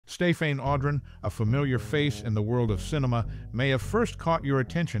Stéphane Audran, a familiar face in the world of cinema, may have first caught your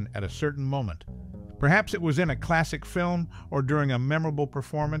attention at a certain moment. Perhaps it was in a classic film or during a memorable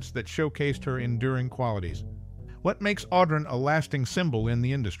performance that showcased her enduring qualities. What makes Audran a lasting symbol in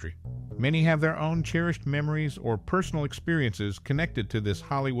the industry? Many have their own cherished memories or personal experiences connected to this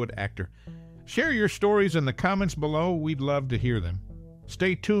Hollywood actor. Share your stories in the comments below. We'd love to hear them.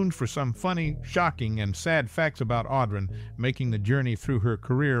 Stay tuned for some funny, shocking, and sad facts about Audran, making the journey through her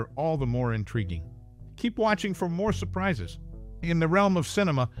career all the more intriguing. Keep watching for more surprises. In the realm of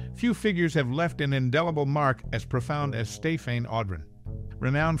cinema, few figures have left an indelible mark as profound as Stéphane Audran.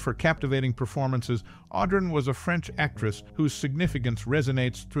 Renowned for captivating performances, Audran was a French actress whose significance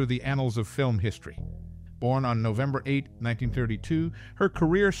resonates through the annals of film history. Born on November 8, 1932, her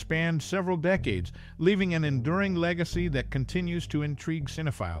career spanned several decades, leaving an enduring legacy that continues to intrigue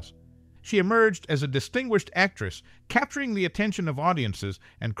cinephiles. She emerged as a distinguished actress, capturing the attention of audiences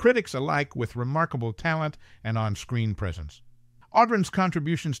and critics alike with remarkable talent and on-screen presence. Audran's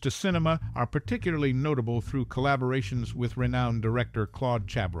contributions to cinema are particularly notable through collaborations with renowned director Claude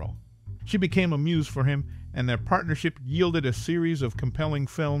Chabrol. She became a muse for him, and their partnership yielded a series of compelling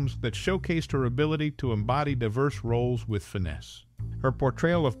films that showcased her ability to embody diverse roles with finesse. Her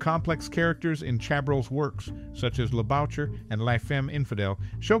portrayal of complex characters in Chabrol's works, such as Le Boucher and La Femme Infidèle,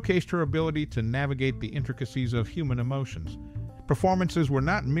 showcased her ability to navigate the intricacies of human emotions. Performances were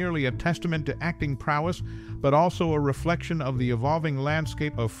not merely a testament to acting prowess, but also a reflection of the evolving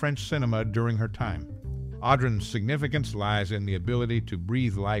landscape of French cinema during her time. Audran's significance lies in the ability to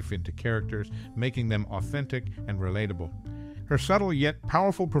breathe life into characters, making them authentic and relatable. Her subtle yet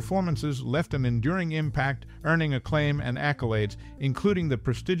powerful performances left an enduring impact, earning acclaim and accolades, including the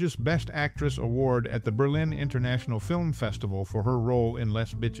prestigious Best Actress award at the Berlin International Film Festival for her role in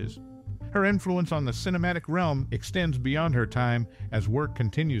Les Bitches. Her influence on the cinematic realm extends beyond her time, as work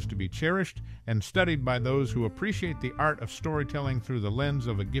continues to be cherished and studied by those who appreciate the art of storytelling through the lens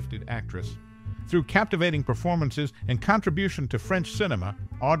of a gifted actress. Through captivating performances and contribution to French cinema,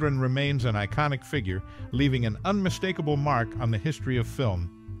 Audran remains an iconic figure, leaving an unmistakable mark on the history of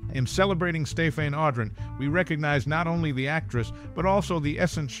film. In celebrating Stéphane Audran, we recognize not only the actress, but also the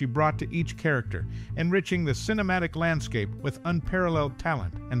essence she brought to each character, enriching the cinematic landscape with unparalleled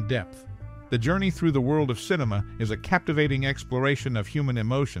talent and depth. The journey through the world of cinema is a captivating exploration of human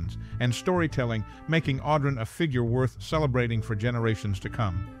emotions and storytelling, making Audran a figure worth celebrating for generations to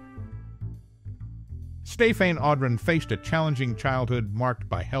come. Stéphane Audran faced a challenging childhood marked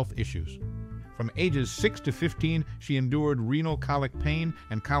by health issues. From ages 6 to 15, she endured renal colic pain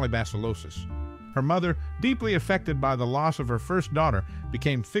and colibacillosis. Her mother, deeply affected by the loss of her first daughter,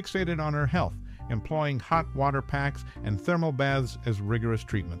 became fixated on her health, employing hot water packs and thermal baths as rigorous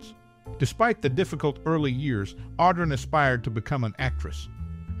treatments. Despite the difficult early years, Audran aspired to become an actress.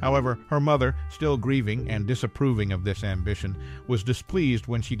 However, her mother, still grieving and disapproving of this ambition, was displeased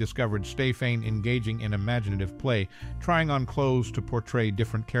when she discovered Stéphane engaging in imaginative play, trying on clothes to portray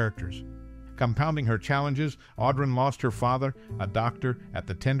different characters. Compounding her challenges, Audran lost her father, a doctor, at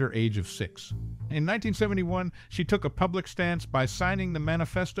the tender age of 6. In 1971, she took a public stance by signing the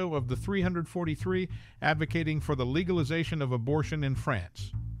Manifesto of the 343, advocating for the legalization of abortion in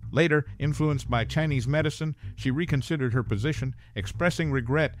France. Later, influenced by Chinese medicine, she reconsidered her position, expressing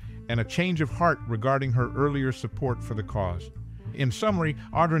regret and a change of heart regarding her earlier support for the cause. In summary,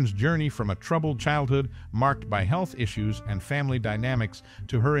 Audran's journey from a troubled childhood marked by health issues and family dynamics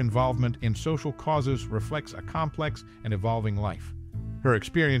to her involvement in social causes reflects a complex and evolving life. Her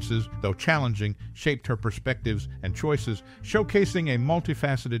experiences, though challenging, shaped her perspectives and choices, showcasing a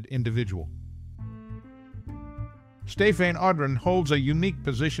multifaceted individual. Stéphane Audran holds a unique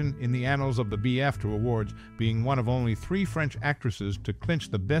position in the annals of the BAFTA Awards, being one of only 3 French actresses to clinch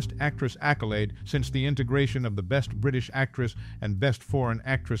the Best Actress accolade since the integration of the Best British Actress and Best Foreign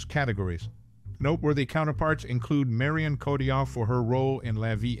Actress categories. Noteworthy counterparts include Marion Cotillard for her role in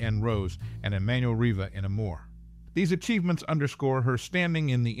La Vie en Rose and Emmanuel Riva in Amour. These achievements underscore her standing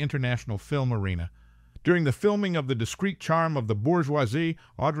in the international film arena. During the filming of The Discreet Charm of the Bourgeoisie,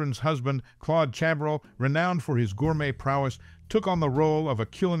 Audran's husband, Claude Chabrol, renowned for his gourmet prowess, took on the role of a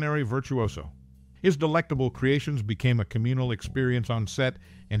culinary virtuoso. His delectable creations became a communal experience on set,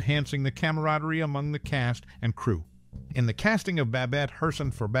 enhancing the camaraderie among the cast and crew. In the casting of Babette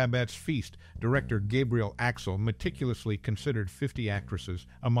Herson for Babette's Feast, director Gabriel Axel meticulously considered 50 actresses,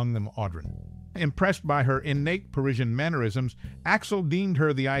 among them Audran. Impressed by her innate Parisian mannerisms, Axel deemed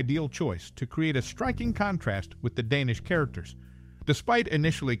her the ideal choice to create a striking contrast with the Danish characters. Despite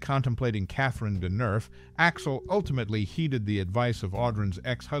initially contemplating Catherine Deneuve, Axel ultimately heeded the advice of Audran's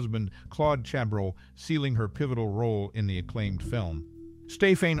ex-husband, Claude Chabrol, sealing her pivotal role in the acclaimed film.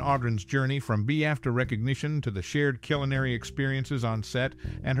 Stéphane Audran's journey from BAFTA recognition to the shared culinary experiences on set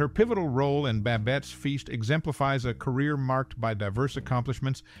and her pivotal role in Babette's Feast exemplifies a career marked by diverse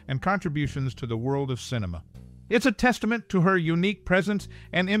accomplishments and contributions to the world of cinema. It's a testament to her unique presence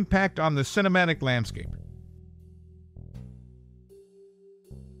and impact on the cinematic landscape.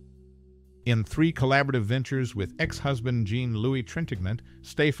 In 3 collaborative ventures with ex-husband Jean-Louis Trintignant,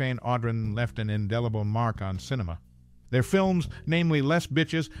 Stéphane Audran left an indelible mark on cinema. Their films, namely Les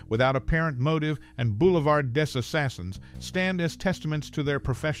Bitches, Without Apparent Motive, and Boulevard des Assassins, stand as testaments to their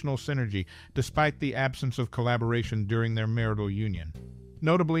professional synergy, despite the absence of collaboration during their marital union.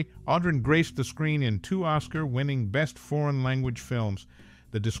 Notably, Audran graced the screen in 2 Oscar-winning Best Foreign Language films,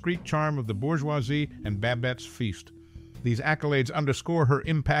 The Discreet Charm of the Bourgeoisie and Babette's Feast. These accolades underscore her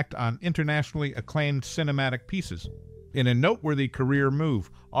impact on internationally acclaimed cinematic pieces. In a noteworthy career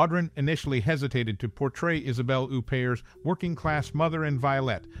move, Audran initially hesitated to portray Isabelle Huppert's working-class mother in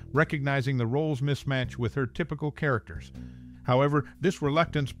Violet, recognizing the role's mismatch with her typical characters. However, this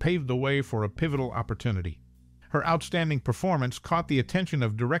reluctance paved the way for a pivotal opportunity. Her outstanding performance caught the attention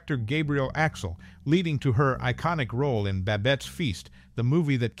of director Gabriel Axel, leading to her iconic role in Babette's Feast, the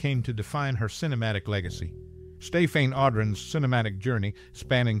movie that came to define her cinematic legacy. Stéphane Audran's cinematic journey,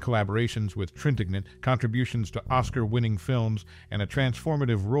 spanning collaborations with Trintignant, contributions to Oscar-winning films, and a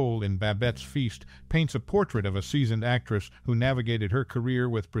transformative role in Babette's Feast, paints a portrait of a seasoned actress who navigated her career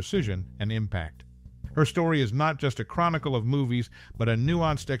with precision and impact. Her story is not just a chronicle of movies, but a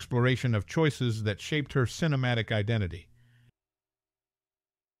nuanced exploration of choices that shaped her cinematic identity.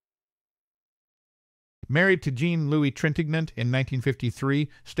 Married to Jean-Louis Trintignant in 1953,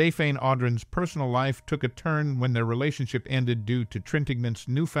 Stéphane Audran's personal life took a turn when their relationship ended due to Trintignant's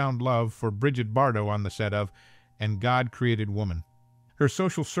newfound love for Brigitte Bardot on the set of And God Created Woman. Her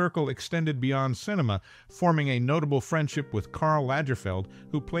social circle extended beyond cinema, forming a notable friendship with Karl Lagerfeld,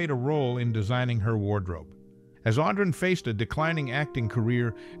 who played a role in designing her wardrobe. As Audran faced a declining acting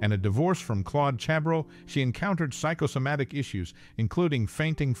career and a divorce from Claude Chabrol, she encountered psychosomatic issues, including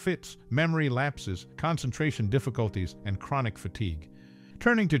fainting fits, memory lapses, concentration difficulties, and chronic fatigue.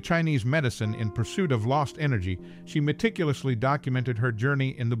 Turning to Chinese medicine in pursuit of lost energy, she meticulously documented her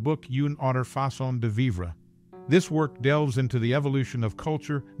journey in the book Une autre façon de vivre. This work delves into the evolution of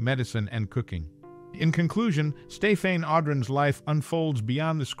culture, medicine, and cooking. In conclusion, Stéphane Audran's life unfolds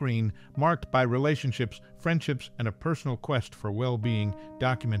beyond the screen, marked by relationships, friendships, and a personal quest for well-being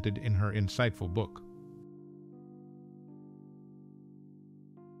documented in her insightful book.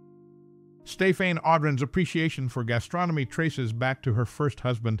 Stéphane Audran's appreciation for gastronomy traces back to her first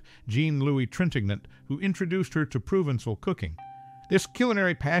husband, Jean-Louis Trintignant, who introduced her to Provençal cooking. This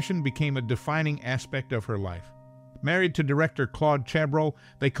culinary passion became a defining aspect of her life. Married to director Claude Chabrol,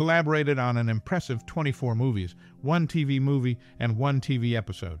 they collaborated on an impressive 24 movies, 1 TV movie, and 1 TV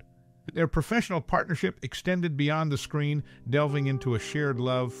episode. Their professional partnership extended beyond the screen, delving into a shared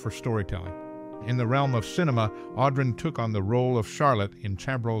love for storytelling. In the realm of cinema, Audran took on the role of Charlotte in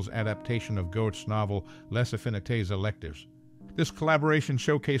Chabrol's adaptation of Goethe's novel Les Affinités Électives. This collaboration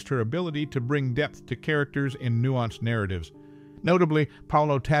showcased her ability to bring depth to characters in nuanced narratives. Notably,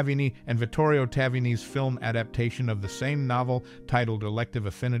 Paolo Tavini and Vittorio Tavini's film adaptation of the same novel, titled Elective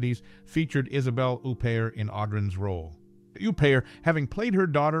Affinities, featured Isabelle Huppert in Audran's role. Huppert, having played her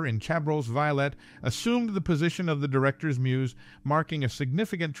daughter in Chabrol's Violet, assumed the position of the director's muse, marking a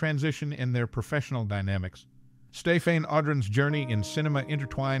significant transition in their professional dynamics. Stéphane Audran's journey in cinema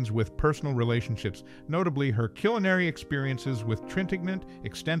intertwines with personal relationships, notably her culinary experiences with Trintignant,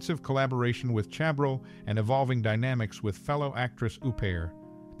 extensive collaboration with Chabrol, and evolving dynamics with fellow actress Huppert.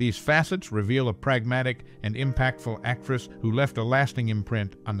 These facets reveal a pragmatic and impactful actress who left a lasting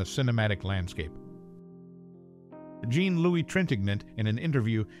imprint on the cinematic landscape. Jean-Louis Trintignant, in an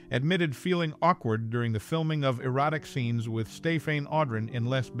interview, admitted feeling awkward during the filming of erotic scenes with Stéphane Audran in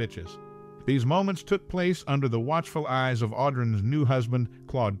Les Bitches. These moments took place under the watchful eyes of Audran's new husband,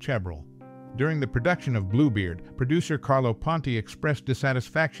 Claude Chabrol. During the production of Bluebeard, producer Carlo Ponti expressed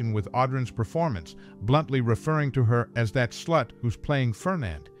dissatisfaction with Audran's performance, bluntly referring to her as that slut who's playing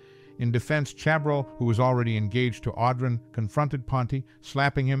Fernand. In defense, Chabrol, who was already engaged to Audran, confronted Ponti,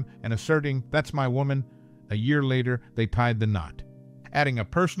 slapping him and asserting, "That's my woman." A year later, they tied the knot. Adding a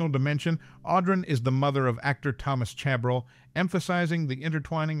personal dimension, Audran is the mother of actor Thomas Chabrol, emphasizing the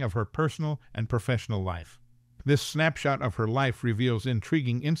intertwining of her personal and professional life. This snapshot of her life reveals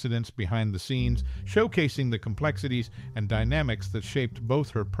intriguing incidents behind the scenes, showcasing the complexities and dynamics that shaped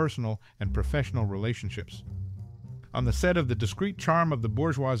both her personal and professional relationships. On the set of The Discreet Charm of the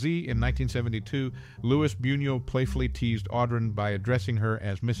Bourgeoisie in 1972, Louis Buñuel playfully teased Audran by addressing her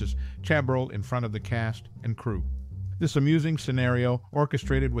as Mrs. Chabrol in front of the cast and crew. This amusing scenario,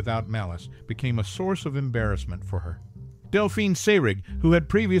 orchestrated without malice, became a source of embarrassment for her. Delphine Seyrig, who had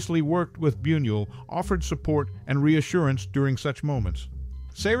previously worked with Buñuel, offered support and reassurance during such moments.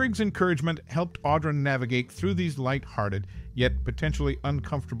 Seyrig's encouragement helped Audran navigate through these light-hearted, yet potentially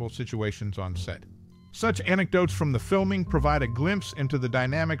uncomfortable situations on set. Such anecdotes from the filming provide a glimpse into the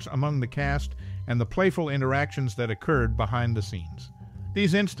dynamics among the cast and the playful interactions that occurred behind the scenes.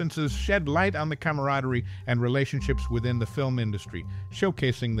 These instances shed light on the camaraderie and relationships within the film industry,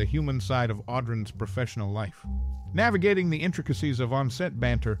 showcasing the human side of Audran's professional life. Navigating the intricacies of on-set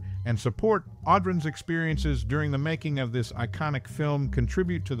banter and support, Audran's experiences during the making of this iconic film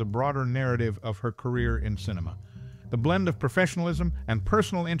contribute to the broader narrative of her career in cinema. The blend of professionalism and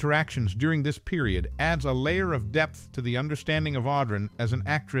personal interactions during this period adds a layer of depth to the understanding of Audran as an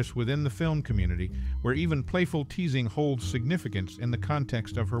actress within the film community, where even playful teasing holds significance in the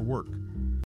context of her work.